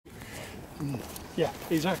Yeah,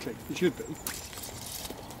 exactly. It should be.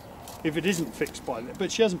 If it isn't fixed by that,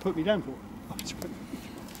 but she hasn't put me down for it.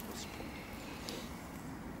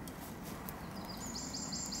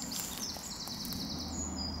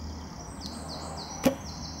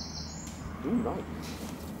 Right.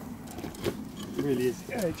 It really is.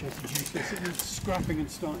 Yeah, it's just useless. It needs scrapping and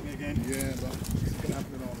starting again. Yeah, but it's going to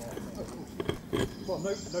happen in our life. Of course. Well,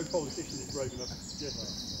 no politician is brave enough to suggest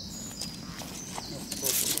that.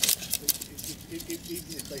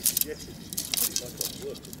 Even if they suggested it, it's pretty much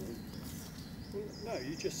unworkable. Well, no,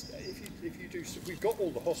 you just if you do. We've got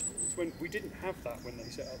all the hospitals. When we didn't have that when they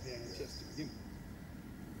set up the NHS to begin with.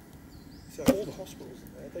 So all the hospitals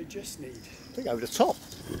are there. They just need I think over the top.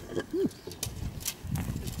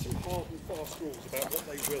 some hard and fast rules about what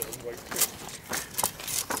they will and won't do.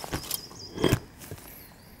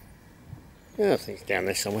 Yeah, I think it's down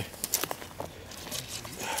there somewhere.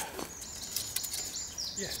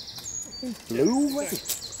 Yeah. Blue Yeah, already.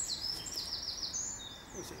 exactly.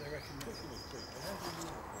 What's it they reckon?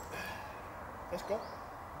 That's got.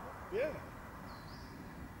 Yeah.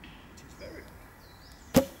 It is very.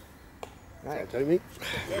 That'll do me.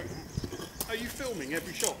 Very. Are you filming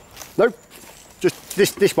every shot? No,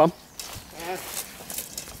 just this one.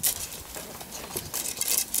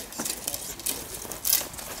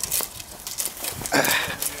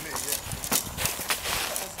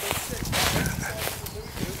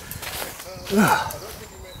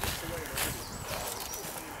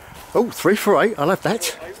 Oh, 3 for 8, I'll have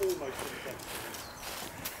that.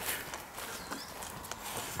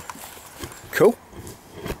 Cool.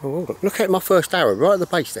 Oh, look at my first arrow right at the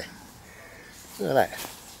base there. Look at that.